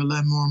time, you'll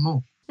learn more and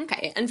more.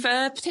 Okay, and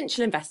for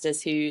potential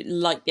investors who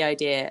like the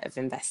idea of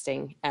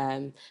investing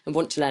and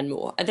want to learn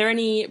more, are there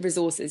any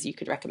resources you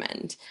could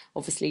recommend?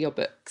 Obviously, your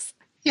books.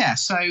 Yeah,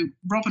 so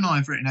Rob and I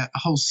have written a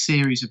whole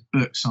series of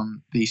books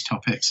on these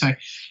topics. So,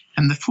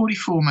 and the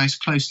 44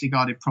 Most Closely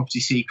Guarded Property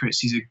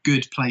Secrets is a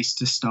good place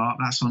to start.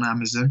 That's on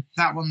Amazon.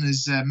 That one,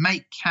 there's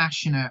Make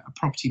Cash in a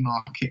Property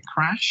Market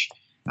Crash.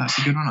 That's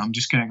a good one. I'm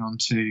just going on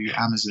to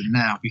Amazon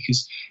now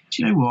because,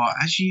 do you know what?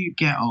 As you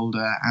get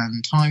older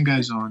and time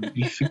goes on,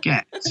 you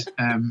forget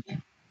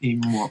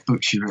even what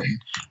books you've written.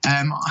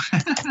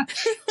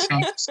 So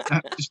I'm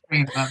just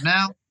bringing it up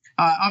now.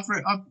 I've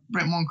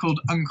written one called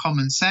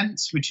Uncommon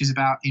Sense, which is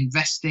about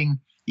investing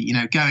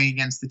going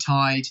against the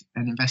tide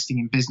and investing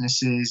in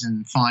businesses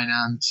and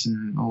finance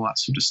and all that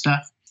sort of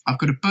stuff. I've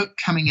got a book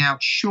coming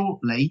out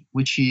shortly,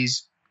 which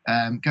is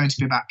going to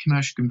be about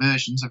commercial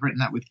conversions. I've written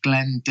that with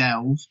Glenn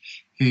Delve,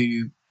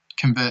 who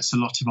converts a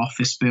lot of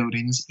office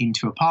buildings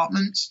into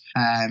apartments.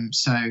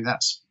 So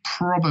that's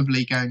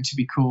probably going to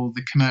be called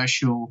the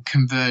Commercial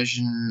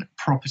Conversion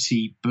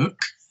Property Book,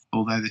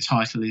 although the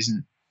title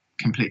isn't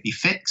completely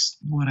fixed.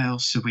 What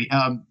else have we?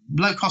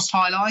 Low Cost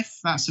High Life.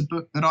 That's a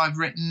book that I've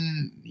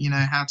written,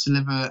 how to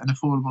live an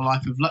affordable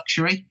life of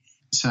luxury.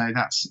 So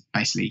that's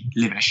basically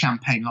living a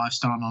champagne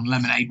lifestyle on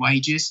lemonade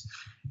wages.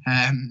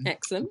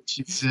 Excellent.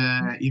 Which is,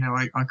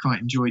 I quite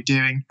enjoy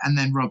doing. And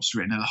then Rob's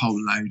written a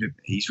whole load of,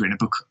 he's written a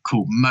book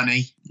called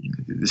Money,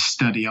 the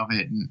study of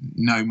it,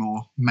 know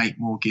more, make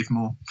more, give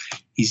more.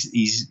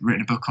 He's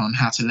written a book on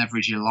how to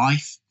leverage your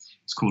life.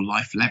 It's called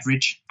Life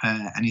Leverage,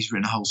 and he's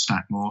written a whole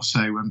stack more. So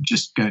I'm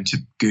just going to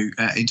go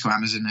into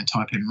Amazon and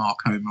type in Mark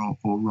Homer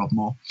or Rob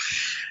Moore.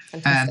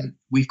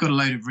 We've got a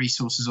load of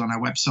resources on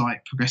our website,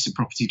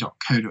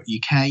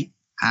 progressiveproperty.co.uk,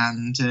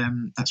 and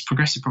that's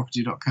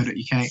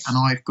progressiveproperty.co.uk. And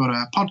I've got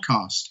a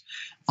podcast.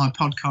 My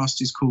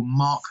podcast is called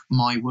Mark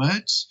My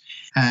Words.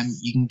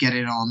 You can get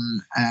it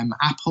on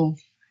Apple,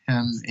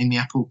 in the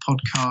Apple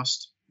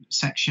podcast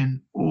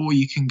section, or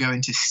you can go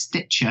into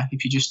Stitcher.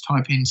 If you just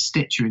type in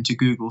Stitcher into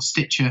Google,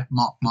 Stitcher,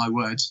 Mark My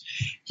Words,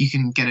 you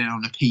can get it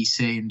on a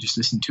PC and just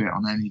listen to it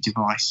on any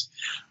device.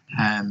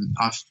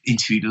 I've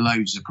interviewed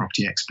loads of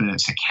property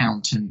experts,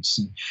 accountants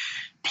and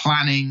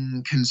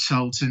planning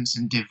consultants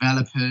and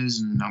developers,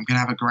 and I'm going to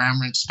have a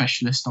ground rent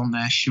specialist on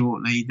there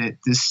shortly.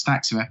 There's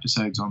stacks of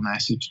episodes on there,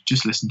 so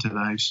just listen to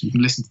those. You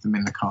can listen to them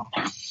in the car.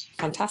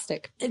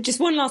 Fantastic. Just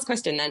one last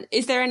question then.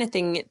 Is there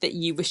anything that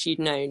you wish you'd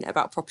known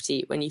about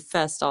property when you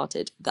first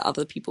started that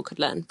other people could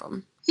learn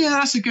from? Yeah,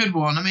 that's a good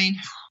one. I mean,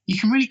 you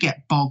can really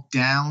get bogged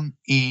down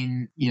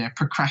in,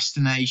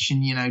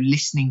 procrastination,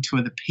 listening to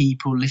other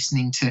people,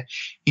 listening to,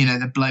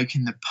 the bloke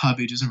in the pub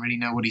who doesn't really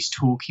know what he's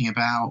talking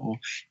about, or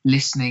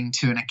listening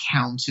to an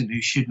accountant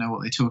who should know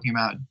what they're talking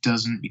about,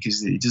 doesn't,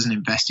 because he doesn't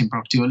invest in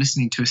property, or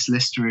listening to a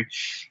solicitor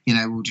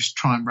who, will just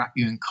try and wrap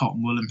you in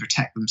cotton wool and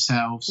protect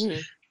themselves.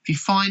 If you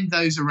find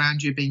those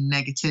around you being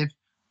negative,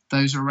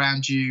 those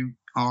around you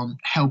aren't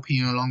helping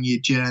you along your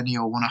journey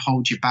or want to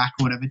hold you back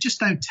or whatever, just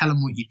don't tell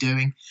them what you're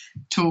doing.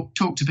 Talk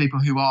to people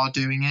who are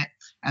doing it.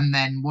 And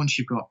then once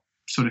you've got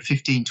sort of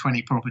 15,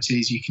 20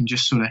 properties, you can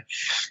just sort of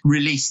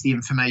release the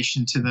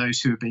information to those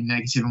who have been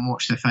negative and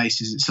watch their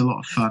faces. It's a lot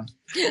of fun.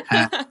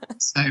 I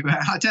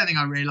don't think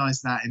I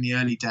realised that in the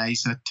early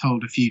days. I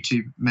told a few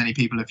too many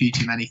people a few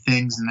too many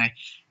things, and they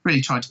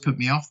really tried to put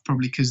me off,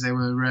 probably because they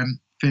were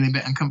feeling a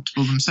bit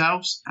uncomfortable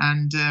themselves,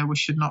 and we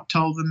should not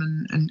told them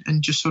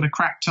and just sort of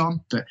cracked on.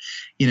 But,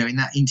 in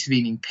that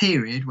intervening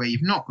period where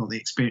you've not got the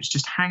experience,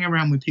 just hang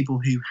around with people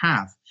who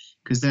have,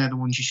 because they're the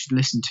ones you should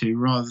listen to,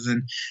 rather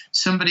than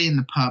somebody in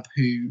the pub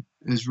who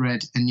has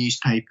read a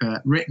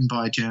newspaper written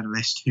by a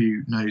journalist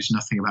who knows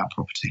nothing about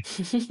property.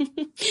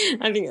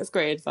 I think that's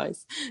great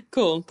advice.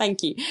 Cool.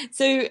 Thank you.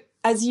 So,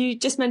 as you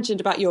just mentioned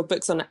about your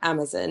books on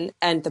Amazon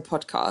and the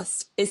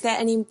podcast, is there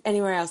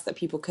anywhere else that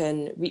people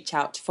can reach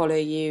out to follow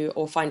you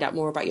or find out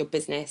more about your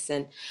business,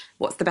 and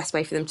what's the best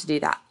way for them to do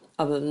that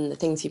other than the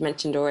things you've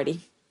mentioned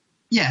already?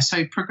 Yeah,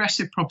 so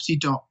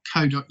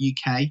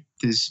progressiveproperty.co.uk.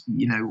 There's,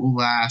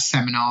 all our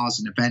seminars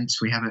and events.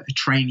 We have a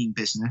training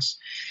business.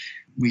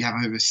 We have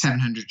over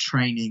 700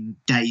 training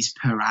days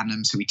per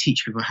annum. So we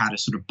teach people how to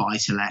sort of buy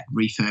to let,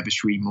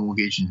 refurbish,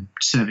 remortgage, and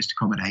serviced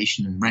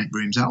accommodation and rent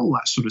rooms, all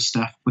that sort of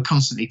stuff. We're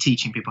constantly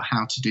teaching people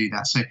how to do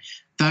that. So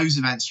those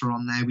events are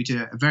on there. We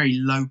do a very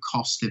low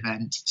cost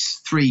event.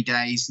 It's 3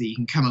 days that you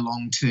can come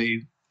along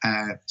to.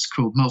 It's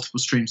called Multiple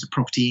Streams of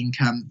Property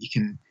Income. You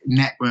can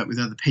network with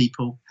other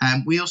people.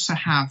 We also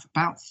have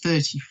about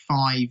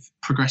 35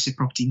 Progressive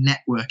Property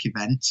Network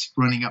events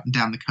running up and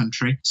down the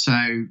country.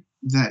 So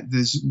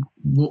there's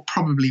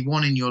probably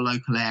one in your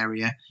local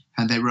area,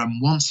 and they run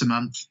once a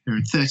month. They're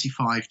in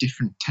 35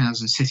 different towns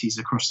and cities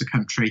across the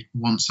country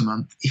once a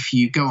month. If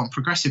you go on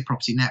Progressive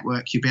Property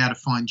Network, you'll be able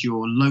to find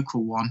your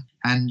local one,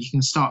 and you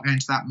can start going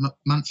to that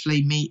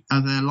monthly, meet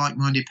other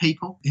like-minded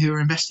people who are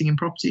investing in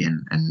property,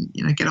 and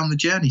get on the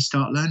journey,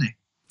 start learning.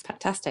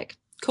 Fantastic.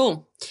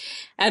 Cool.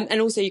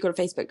 And also you've got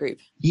a Facebook group.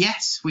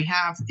 Yes, we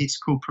have. It's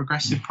called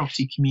Progressive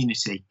Property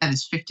Community, and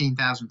there's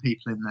 15,000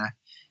 people in there.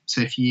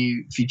 So if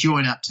you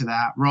join up to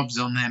that, Rob's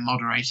on there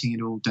moderating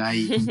it all day.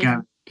 You can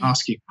go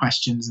ask your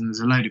questions, and there's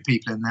a load of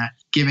people in there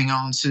giving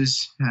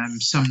answers.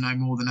 Some know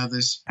more than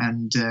others.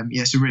 And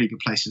it's a really good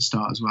place to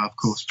start as well, of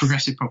course.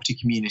 Progressive Property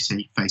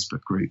Community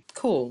Facebook group.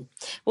 Cool.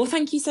 Well,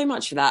 thank you so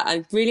much for that.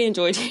 I really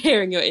enjoyed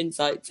hearing your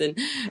insights, and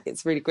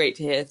it's really great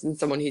to hear from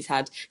someone who's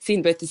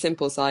seen both the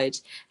simple side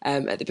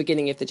at the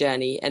beginning of the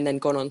journey and then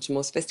gone on to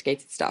more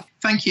sophisticated stuff.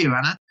 Thank you,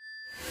 Anna.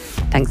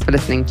 Thanks for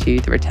listening to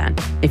The Return.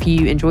 If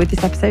you enjoyed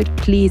this episode,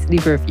 please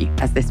leave a review,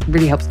 as this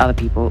really helps other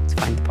people to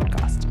find the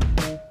podcast.